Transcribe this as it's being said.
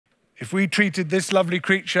if we treated this lovely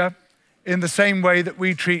creature in the same way that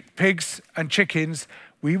we treat pigs and chickens,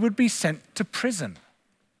 we would be sent to prison.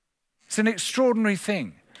 It's an extraordinary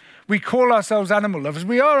thing. We call ourselves animal lovers.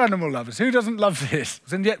 We are animal lovers. Who doesn't love this?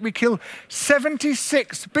 And yet we kill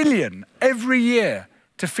 76 billion every year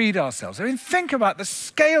to feed ourselves. I mean, think about the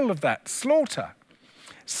scale of that slaughter.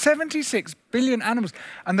 76 billion animals,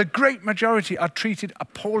 and the great majority are treated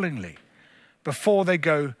appallingly before they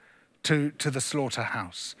go to the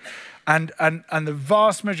slaughterhouse. And the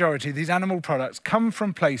vast majority of these animal products come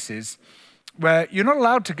from places where you're not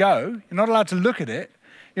allowed to go, you're not allowed to look at it.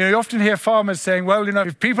 You know, you often hear farmers saying, well, you know,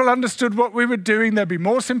 if people understood what we were doing, they'd be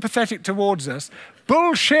more sympathetic towards us.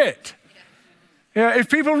 Bullshit. You know, if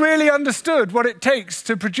people really understood what it takes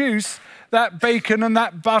to produce that bacon and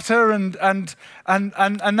that butter and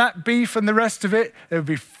that beef and the rest of it, they would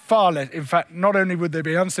be far less. In fact, not only would they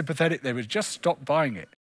be unsympathetic, they would just stop buying it.